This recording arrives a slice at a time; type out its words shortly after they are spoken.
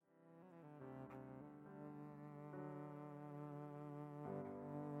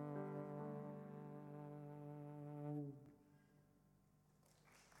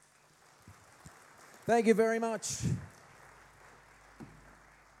Thank you very much.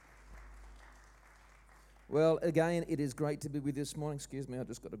 Well, again, it is great to be with you this morning. Excuse me, I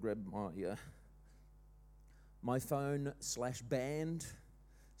just got to grab my phone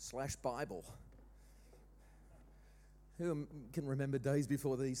 /band/Bible. Who can remember days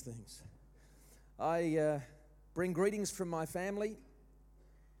before these things? I bring greetings from my family.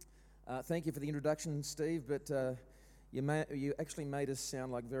 Thank you for the introduction, Steve, but you actually made us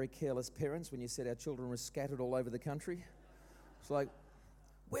sound like very careless parents when you said our children were scattered all over the country. It's like,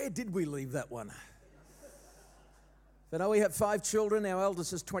 where did we leave that one? But no, we have 5 children. Our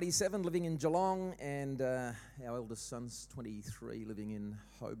eldest is 27, living in Geelong, and our eldest son's 23, living in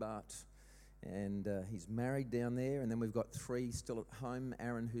Hobart. And he's married down there. And then we've got 3 still at home,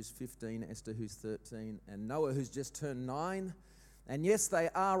 Aaron, who's 15, Esther, who's 13, and Noah, who's just turned 9. And yes, they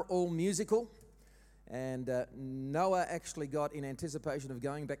are all musical. And Noah actually got, in anticipation of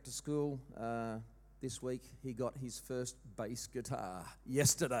going back to school this week, he got his first bass guitar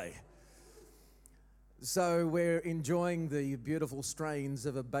yesterday. So we're enjoying the beautiful strains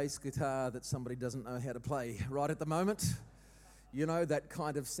of a bass guitar that somebody doesn't know how to play right at the moment. You know, that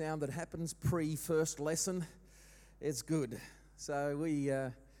kind of sound that happens pre-first lesson. It's good. So we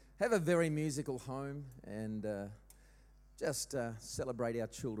have a very musical home and just celebrate our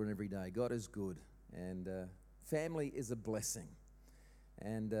children every day. God is good, and family is a blessing.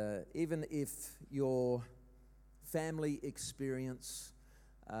 And even if your family experience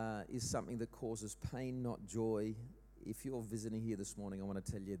is something that causes pain, not joy, if you're visiting here this morning, I want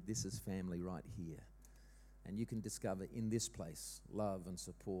to tell you this is family right here. And you can discover in this place love and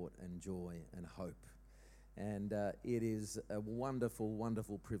support and joy and hope. And it is a wonderful,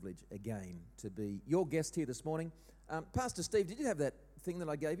 wonderful privilege again to be your guest here this morning. Pastor Steve, did you have that thing that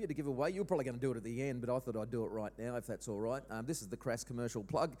I gave you to give away? You were probably going to do it at the end, but I thought I'd do it right now if that's all right. This is the crass commercial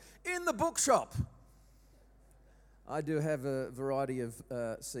plug in the bookshop. I do have a variety of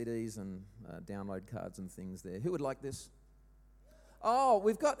CDs and download cards and things there. Who would like this? Oh,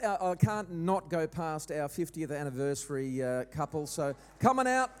 we've got I can't not go past our 50th anniversary couple, so coming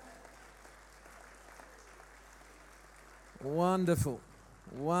out. Wonderful,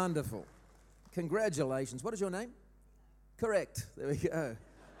 wonderful. Congratulations. What is your name? Correct. There we go.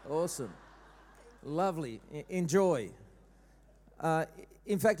 Awesome. Lovely. Enjoy.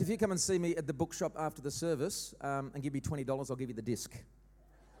 In fact, if you come and see me at the bookshop after the service and give me $20, I'll give you the disc.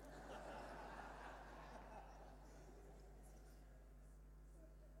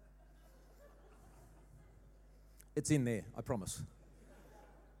 It's in there, I promise.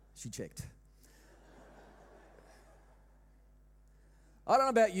 She checked. I don't know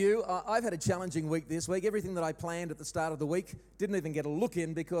about you, I've had a challenging week this week. Everything that I planned at the start of the week didn't even get a look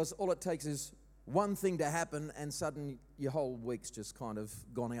in because all it takes is one thing to happen and suddenly your whole week's just kind of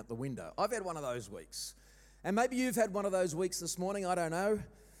gone out the window. I've had one of those weeks. And maybe you've had one of those weeks this morning, I don't know.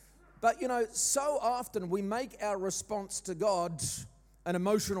 But you know, so often we make our response to God an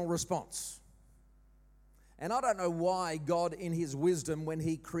emotional response. And I don't know why God in his wisdom, when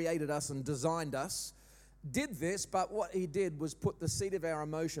he created us and designed us, did this, but what he did was put the seat of our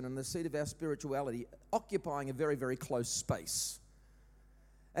emotion and the seat of our spirituality occupying a very, very close space.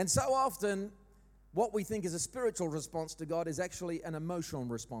 And so often, what we think is a spiritual response to God is actually an emotional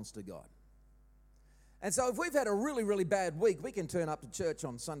response to God. And so if we've had a really, really bad week, we can turn up to church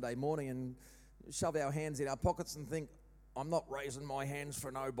on Sunday morning and shove our hands in our pockets and think, I'm not raising my hands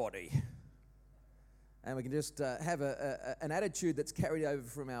for nobody. And we can just have an attitude that's carried over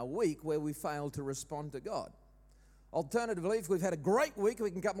from our week where we fail to respond to God. Alternatively, if we've had a great week,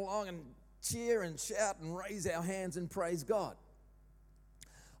 we can come along and cheer and shout and raise our hands and praise God.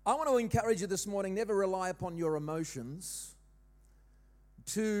 I want to encourage you this morning, never rely upon your emotions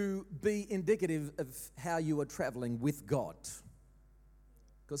to be indicative of how you are traveling with God.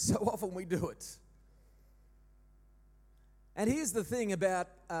 Because so often we do it. And here's the thing about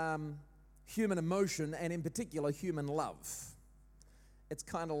human emotion, and in particular human love. It's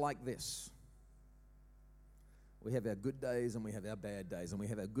kind of like this. We have our good days and we have our bad days, and we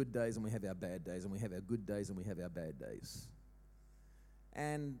have our good days and we have our bad days, and we have our good days and we have our bad days.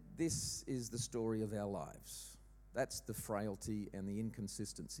 And this is the story of our lives. That's the frailty and the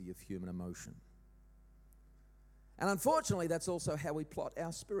inconsistency of human emotion. And unfortunately, that's also how we plot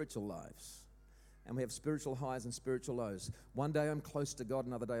our spiritual lives. And we have spiritual highs and spiritual lows. One day I'm close to God,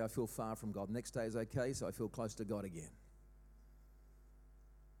 another day I feel far from God. Next day is okay, so I feel close to God again.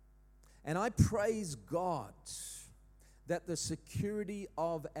 And I praise God that the security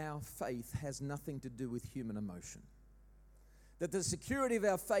of our faith has nothing to do with human emotion. That the security of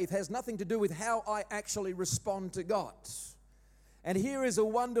our faith has nothing to do with how I actually respond to God. And here is a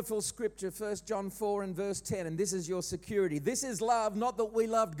wonderful scripture, 1 John 4 and verse 10, and this is your security. This is love, not that we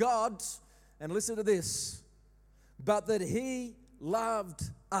loved God, and listen to this, but that He loved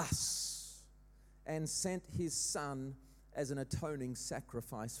us and sent His Son as an atoning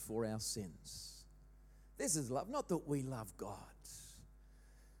sacrifice for our sins. This is love, not that we love God.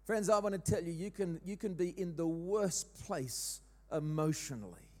 Friends, I want to tell you, you can be in the worst place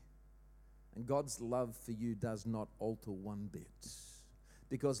emotionally, and God's love for you does not alter one bit.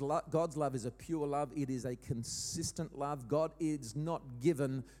 Because God's love is a pure love. It is a consistent love. God is not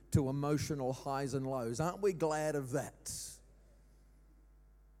given to emotional highs and lows. Aren't we glad of that?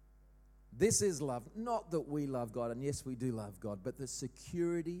 This is love. Not that we love God, and yes, we do love God, but the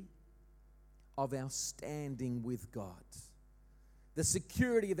security of our standing with God. The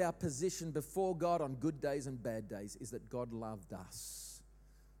security of our position before God on good days and bad days is that God loved us.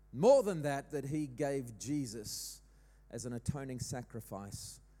 More than that, that He gave Jesus as an atoning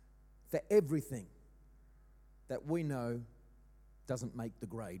sacrifice for everything that we know doesn't make the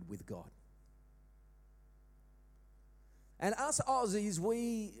grade with God. And us Aussies,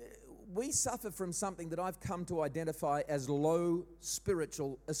 we suffer from something that I've come to identify as low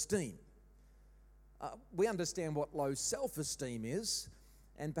spiritual esteem. We understand what low self-esteem is,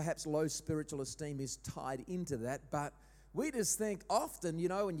 and perhaps low spiritual esteem is tied into that, but we just think often,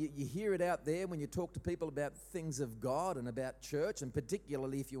 and you hear it out there when you talk to people about things of God and about church, and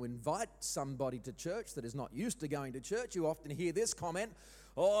particularly if you invite somebody to church that is not used to going to church, you often hear this comment,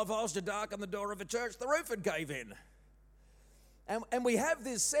 "Oh, if I was to darken the door of a church, the roof would cave in." And we have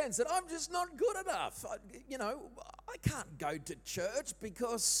this sense that I'm just not good enough. I can't go to church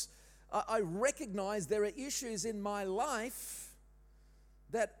because I recognize there are issues in my life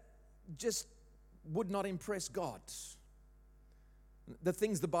that just would not impress God. The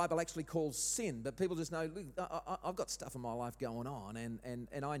things the Bible actually calls sin, but people just know, look, I've got stuff in my life going on,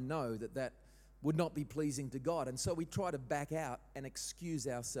 and I know that would not be pleasing to God. And so we try to back out and excuse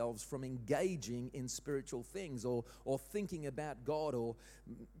ourselves from engaging in spiritual things or thinking about God or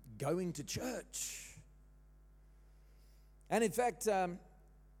going to church. And in fact,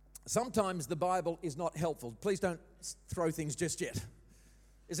 sometimes the Bible is not helpful. Please don't throw things just yet.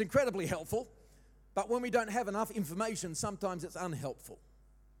 It's incredibly helpful. But when we don't have enough information, sometimes it's unhelpful.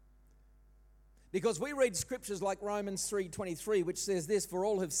 Because we read scriptures like Romans 3:23, which says this, "For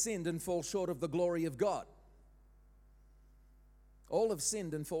all have sinned and fall short of the glory of God." All have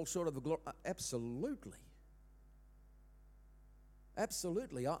sinned and fall short of the glory. Absolutely.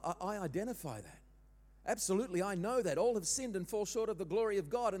 Absolutely. I identify that. Absolutely, I know that. All have sinned and fall short of the glory of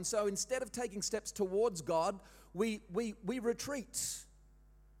God. And so instead of taking steps towards God, we retreat.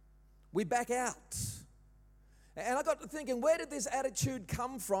 We back out. And I got to thinking, where did this attitude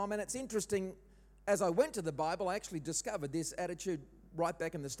come from? And it's interesting, as I went to the Bible, I actually discovered this attitude right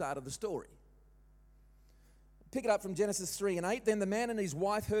back in the start of the story. Pick it up from Genesis 3 and 8. "Then the man and his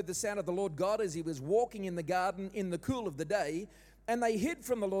wife heard the sound of the Lord God as He was walking in the garden in the cool of the day, and they hid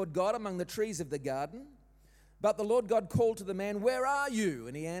from the Lord God among the trees of the garden. But the Lord God called to the man, 'Where are you?'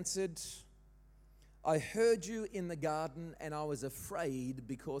 And he answered, 'I heard you in the garden, and I was afraid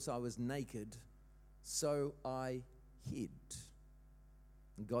because I was naked, so I hid.'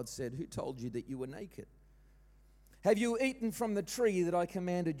 And God said, 'Who told you that you were naked? Have you eaten from the tree that I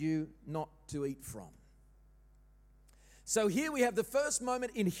commanded you not to eat from?'" So here we have the first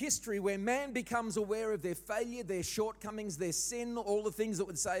moment in history where man becomes aware of their failure, their shortcomings, their sin, all the things that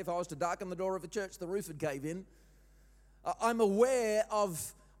would say, if I was to darken the door of a church, the roof would cave in. I'm aware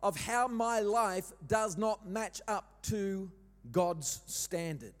of how my life does not match up to God's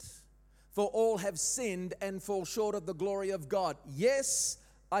standard. "For all have sinned and fall short of the glory of God." Yes,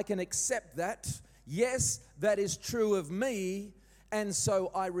 I can accept that. Yes, that is true of me. And so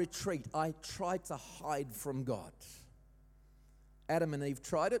I retreat. I try to hide from God. Adam and Eve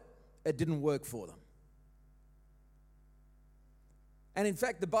tried it. It didn't work for them. And in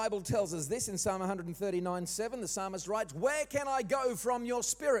fact, the Bible tells us this in Psalm 139:7. The psalmist writes, "Where can I go from your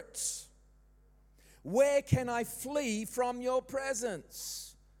spirit? Where can I flee from your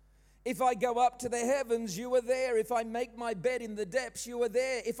presence? If I go up to the heavens, you are there. If I make my bed in the depths, you are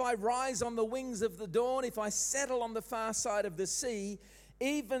there. If I rise on the wings of the dawn, if I settle on the far side of the sea,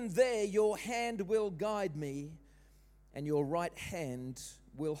 even there your hand will guide me, and your right hand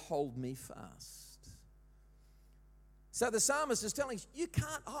will hold me fast." So the psalmist is telling us, you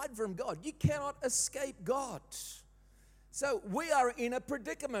can't hide from God. You cannot escape God. So we are in a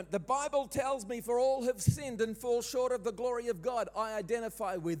predicament. The Bible tells me, "For all have sinned and fall short of the glory of God." I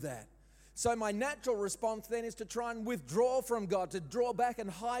identify with that. So my natural response then is to try and withdraw from God, to draw back and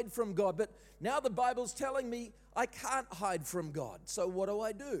hide from God. But now the Bible's telling me I can't hide from God. So what do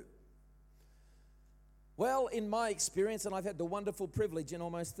I do? Well, in my experience, and I've had the wonderful privilege in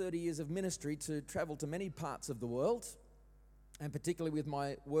almost 30 years of ministry to travel to many parts of the world, and particularly with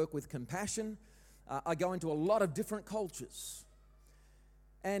my work with compassion, I go into a lot of different cultures.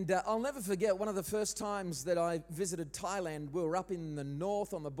 And I'll never forget one of the first times that I visited Thailand. We were up in the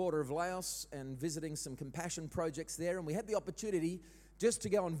north on the border of Laos and visiting some compassion projects there. And we had the opportunity just to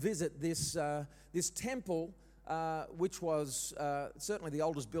go and visit this temple, which was certainly the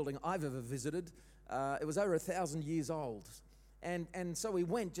oldest building I've ever visited. It was over 1,000 years old. And so we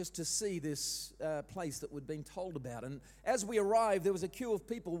went just to see this place that we'd been told about. And as we arrived, there was a queue of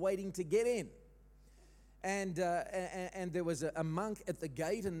people waiting to get in. And there was a monk at the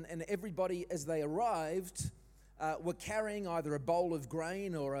gate, and everybody, as they arrived, were carrying either a bowl of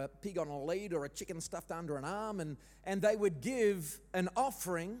grain or a pig on a lead or a chicken stuffed under an arm, and they would give an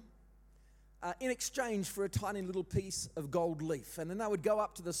offering in exchange for a tiny little piece of gold leaf. And then they would go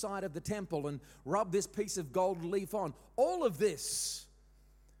up to the side of the temple and rub this piece of gold leaf on. All of this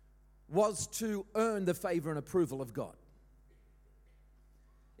was to earn the favor and approval of God.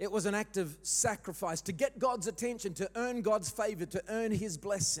 It was an act of sacrifice to get God's attention, to earn God's favor, to earn His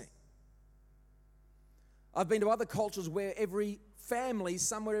blessing. I've been to other cultures where every family,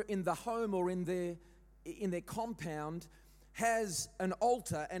 somewhere in the home or in their compound, has an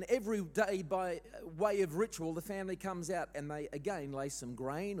altar, and every day by way of ritual, the family comes out and they again lay some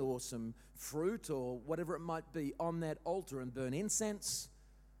grain or some fruit or whatever it might be on that altar and burn incense.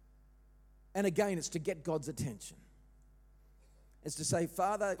 And again, it's to get God's attention. It's to say,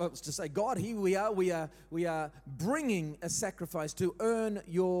 Father, well, it's to say, God, here we are bringing a sacrifice to earn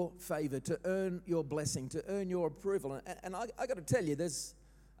your favor, to earn your blessing, to earn your approval. And I got to tell you, there's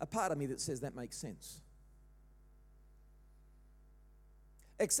a part of me that says that makes sense.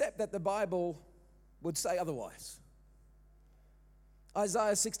 Except that the Bible would say otherwise.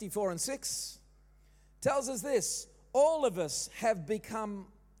 Isaiah 64:6 tells us this: all of us have become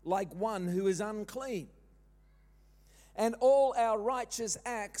like one who is unclean, and all our righteous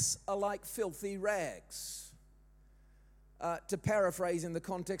acts are like filthy rags. To paraphrase in the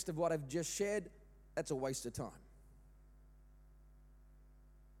context of what I've just shared, that's a waste of time.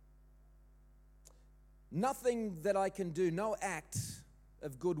 Nothing that I can do, no act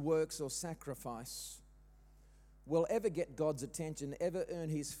of good works or sacrifice will ever get God's attention, ever earn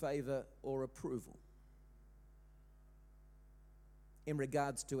His favor or approval in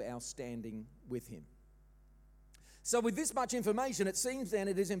regards to our standing with Him. So with this much information, it seems then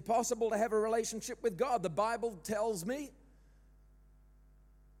it is impossible to have a relationship with God. The Bible tells me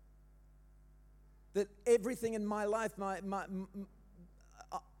that everything in my life,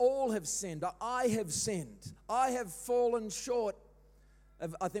 all have sinned. I have sinned. I have fallen short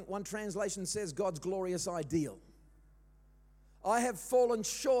of, I think one translation says, God's glorious ideal. I have fallen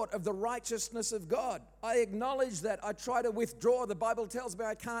short of the righteousness of God. I acknowledge that. I try to withdraw. The Bible tells me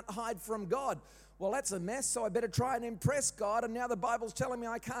I can't hide from God. Well, that's a mess, so I better try and impress God. And now the Bible's telling me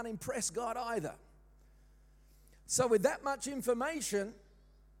I can't impress God either. So with that much information,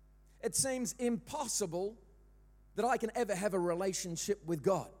 it seems impossible that I can ever have a relationship with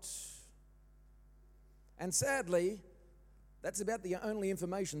God. And sadly, that's about the only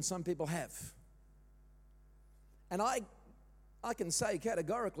information some people have. And I can say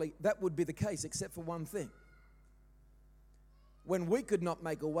categorically that would be the case, except for one thing. When we could not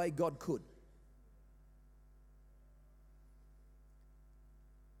make a way, God could.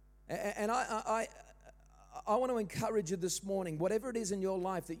 And I want to encourage you this morning, whatever it is in your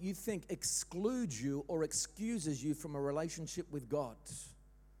life that you think excludes you or excuses you from a relationship with God,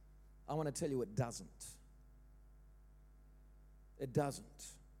 I want to tell you it doesn't. It doesn't.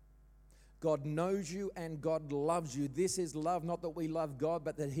 God knows you and God loves you. This is love, not that we love God,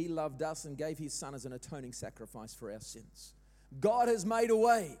 but that He loved us and gave His Son as an atoning sacrifice for our sins. God has made a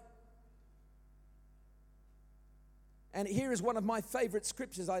way. And here is one of my favorite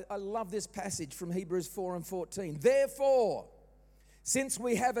scriptures. I love this passage from Hebrews 4:14. Therefore, since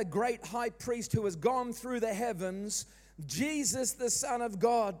we have a great high priest who has gone through the heavens, Jesus the Son of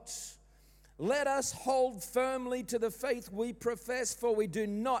God, let us hold firmly to the faith we profess, for we do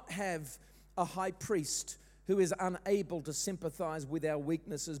not have a high priest who is unable to sympathize with our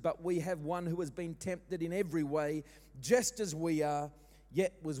weaknesses, but we have one who has been tempted in every way, just as we are,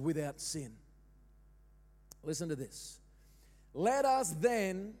 yet was without sin. Listen to this. Let us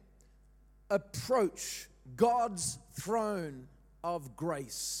then approach God's throne of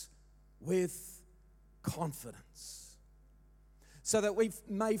grace with confidence, so that we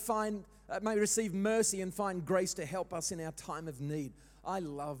may find may receive mercy and find grace to help us in our time of need. I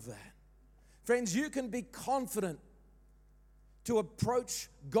love that. Friends, you can be confident to approach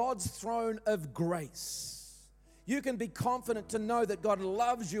God's throne of grace. You can be confident to know that God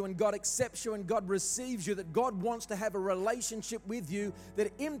loves you and God accepts you and God receives you, that God wants to have a relationship with you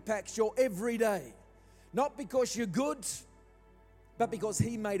that impacts your everyday. Not because you're good, but because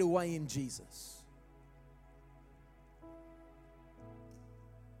He made a way in Jesus.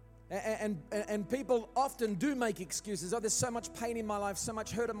 And people often do make excuses. Oh, there's so much pain in my life, so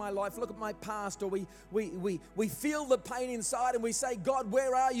much hurt in my life. Look at my past. Or we feel the pain inside and we say, God,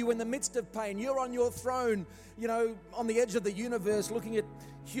 where are you in the midst of pain? You're on your throne, on the edge of the universe, looking at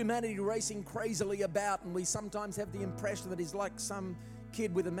humanity racing crazily about. And we sometimes have the impression that He's like some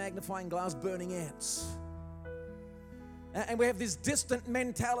kid with a magnifying glass burning ants. And we have this distant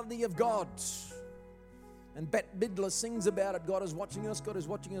mentality of God. And Bette Midler sings about it. God is watching us, God is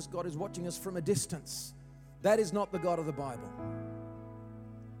watching us, God is watching us from a distance. That is not the God of the Bible.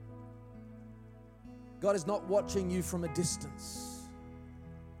 God is not watching you from a distance.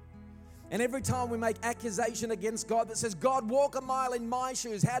 And every time we make accusation against God that says, God, walk a mile in my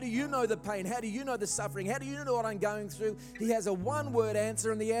shoes. How do you know the pain? How do you know the suffering? How do you know what I'm going through? He has a one-word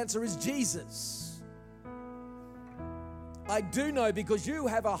answer, and the answer is Jesus. I do know because you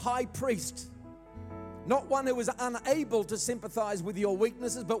have a high priest. Not one who is unable to sympathize with your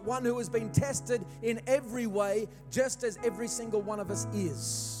weaknesses, but one who has been tested in every way, just as every single one of us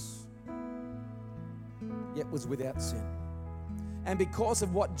is, yet was without sin. And because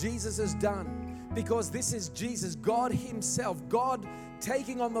of what Jesus has done, because this is Jesus, God Himself, God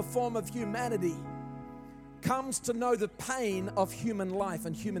taking on the form of humanity, comes to know the pain of human life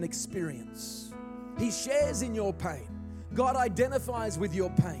and human experience. He shares in your pain. God identifies with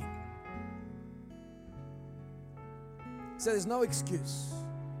your pain. So there's no excuse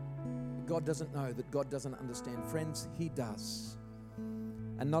that God doesn't know, that God doesn't understand. Friends, He does.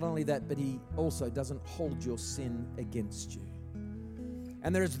 And not only that, but He also doesn't hold your sin against you.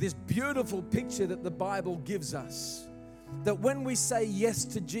 And there is this beautiful picture that the Bible gives us, that when we say yes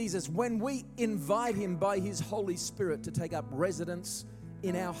to Jesus, when we invite Him by His Holy Spirit to take up residence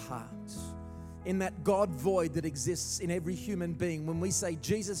in our hearts, in that God void that exists in every human being, when we say,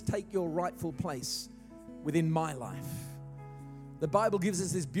 Jesus, take your rightful place within my life, the Bible gives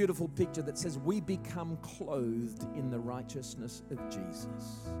us this beautiful picture that says we become clothed in the righteousness of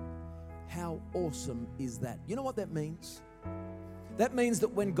Jesus. How awesome is that? You know what that means? That means that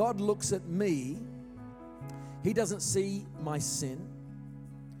when God looks at me, He doesn't see my sin.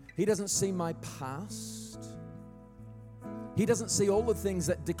 He doesn't see my past. He doesn't see all the things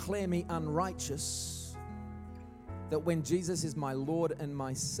that declare me unrighteous. That when Jesus is my Lord and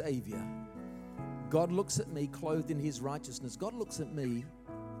my Savior, God looks at me clothed in His righteousness. God looks at me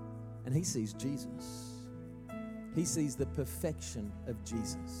and He sees Jesus. He sees the perfection of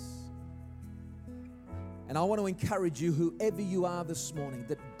Jesus. And I want to encourage you, whoever you are this morning,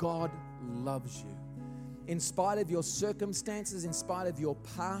 that God loves you. In spite of your circumstances, in spite of your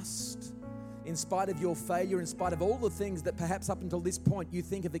past, in spite of your failure, in spite of all the things that perhaps up until this point you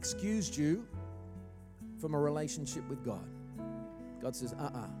think have excused you from a relationship with God. God says,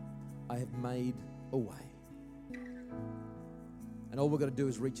 I have made a way. And all we've got to do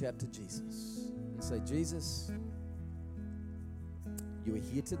is reach out to Jesus and say, Jesus, you are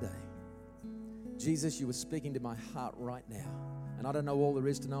here today. Jesus, you are speaking to my heart right now. And I don't know all there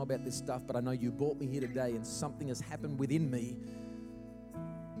is to know about this stuff, but I know you brought me here today and something has happened within me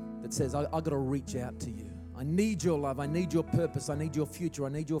that says, I've got to reach out to you. I need your love. I need your purpose. I need your future. I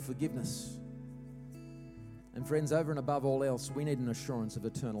need your forgiveness. And friends, over and above all else, we need an assurance of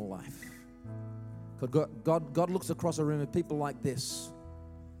eternal life. God looks across a room of people like this,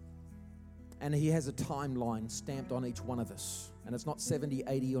 and He has a timeline stamped on each one of us. And it's not 70,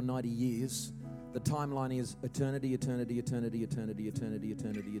 80, or 90 years. The timeline is eternity, eternity, eternity, eternity, eternity,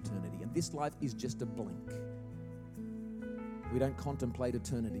 eternity, eternity. And this life is just a blink. We don't contemplate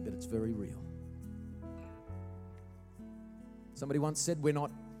eternity, but it's very real. Somebody once said we're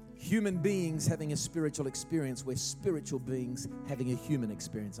not human beings having a spiritual experience, we're spiritual beings having a human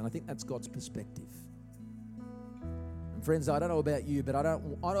experience. And I think that's God's perspective. And friends, I don't know about you, but I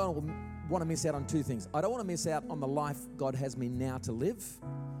don't want to miss out on two things. I don't want to miss out on the life God has me now to live.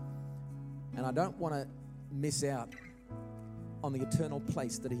 And I don't want to miss out on the eternal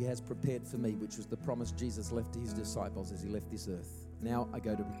place that He has prepared for me, which was the promise Jesus left to His disciples as He left this earth. Now I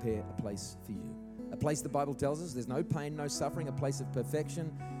go to prepare a place for you. A place the Bible tells us there's no pain, no suffering, a place of perfection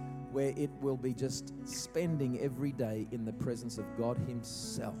where it will be just spending every day in the presence of God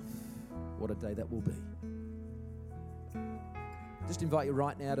Himself. What a day that will be. Just invite you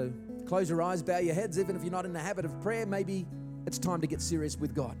right now to Close your eyes, bow your heads. Even if you're not in the habit of prayer, maybe it's time to get serious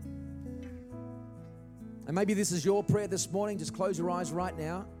with God. And maybe this is your prayer this morning. Just close your eyes right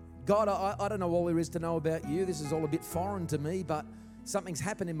now. God, I don't know all there is to know about you. This is all a bit foreign to me, but something's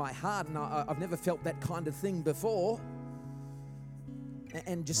happened in my heart, and I've never felt that kind of thing before.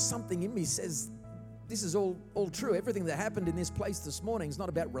 And just something in me says, this is all true. Everything that happened in this place this morning is not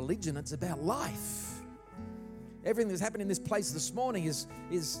about religion, it's about life. Everything that's happened in this place this morning is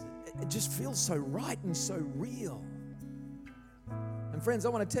it just feels so right and so real. And friends, I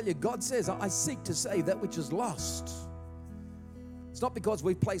want to tell you, God says, I seek to save that which is lost. It's not because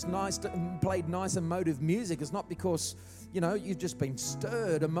we've played nice emotive music. It's not because, you've just been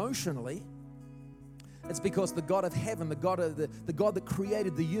stirred emotionally. It's because the God of heaven, the God that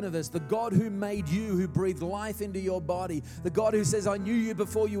created the universe, the God who made you, who breathed life into your body, the God who says, I knew you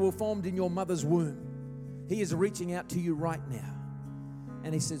before you were formed in your mother's womb. He is reaching out to you right now.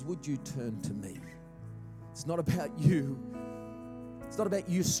 And he says, would you turn to me? It's not about you. It's not about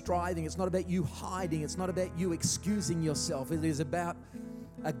you striving. It's not about you hiding. It's not about you excusing yourself. It is about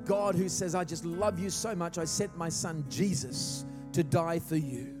a God who says, I just love you so much. I sent my son Jesus to die for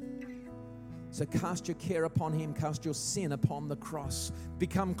you. So cast your care upon him, cast your sin upon the cross,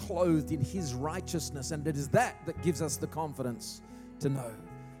 become clothed in his righteousness. And it is that gives us the confidence to know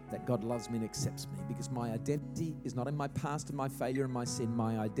that God loves me and accepts me, because my identity is not in my past and my failure and my sin.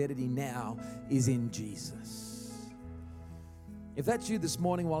 My identity now is in Jesus. If that's you this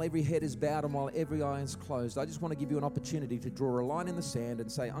morning, while every head is bowed and while every eye is closed, I just want to give you an opportunity to draw a line in the sand and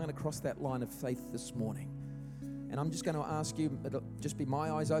say, I'm going to cross that line of faith this morning. And I'm just going to ask you, it'll just be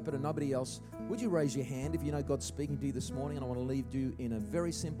my eyes open and nobody else. Would you raise your hand if you know God's speaking to you this morning? And I want to lead you in a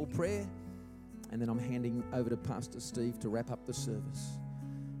very simple prayer. And then I'm handing over to Pastor Steve to wrap up the service.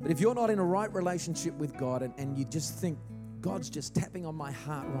 But if you're not in a right relationship with God and you just think, God's just tapping on my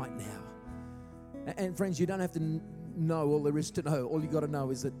heart right now. And friends, you don't have to know all there is to know. All you got to know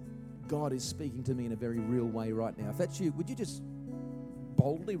is that God is speaking to me in a very real way right now. If that's you, would you just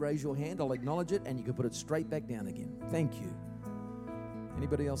boldly raise your hand? I'll acknowledge it and you can put it straight back down again. Thank you.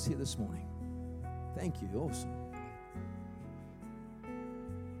 Anybody else here this morning? Thank you. Awesome.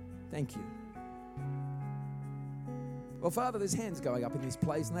 Thank you. Well, Father, there's hands going up in this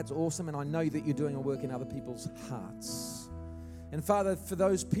place, and that's awesome, and I know that you're doing a work in other people's hearts. And Father, for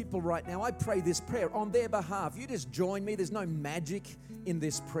those people right now, I pray this prayer on their behalf. You just join me. There's no magic in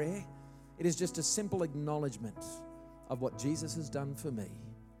this prayer. It is just a simple acknowledgement of what Jesus has done for me,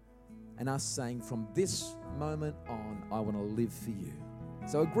 and us saying, from this moment on, I want to live for you.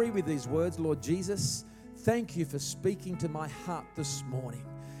 So agree with these words. Lord Jesus, thank you for speaking to my heart this morning.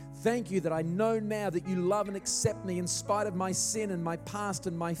 Thank you that I know now that you love and accept me in spite of my sin and my past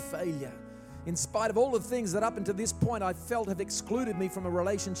and my failure. In spite of all the things that up until this point I felt have excluded me from a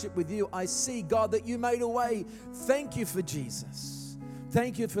relationship with you, I see, God, that you made a way. Thank you for Jesus.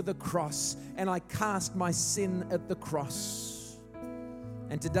 Thank you for the cross. And I cast my sin at the cross.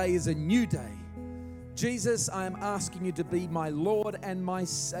 And today is a new day. Jesus, I am asking you to be my Lord and my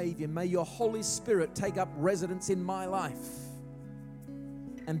Savior. May your Holy Spirit take up residence in my life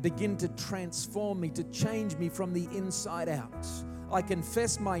and begin to transform me, to change me from the inside out. I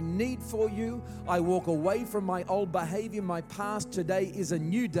confess my need for you. I walk away from my old behavior, my past. Today is a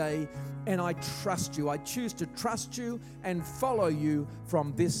new day, and I trust you. I choose to trust you and follow you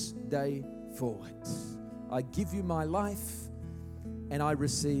from this day forward. I give you my life, and I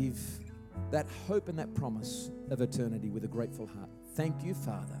receive that hope and that promise of eternity with a grateful heart. Thank you,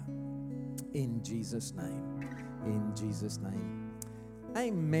 Father, in Jesus' name. In Jesus' name.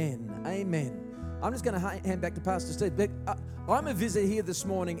 Amen. Amen. I'm just going to hand back to Pastor Steve. But I'm a visitor here this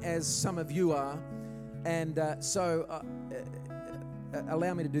morning, as some of you are. And so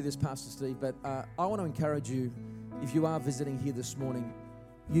allow me to do this, Pastor Steve. But I want to encourage you, if you are visiting here this morning,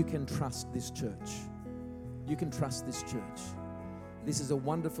 you can trust this church. You can trust this church. This is a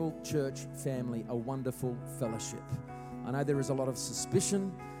wonderful church family, a wonderful fellowship. I know there is a lot of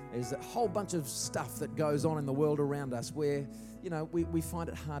suspicion. There's a whole bunch of stuff that goes on in the world around us where, we find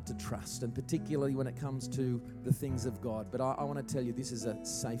it hard to trust, and particularly when it comes to the things of God. But I want to tell you, this is a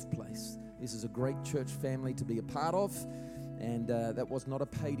safe place. This is a great church family to be a part of, and that was not a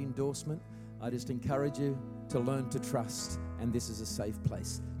paid endorsement. I just encourage you to learn to trust, and this is a safe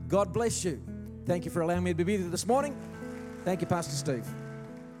place. God bless you. Thank you for allowing me to be here this morning. Thank you, Pastor Steve.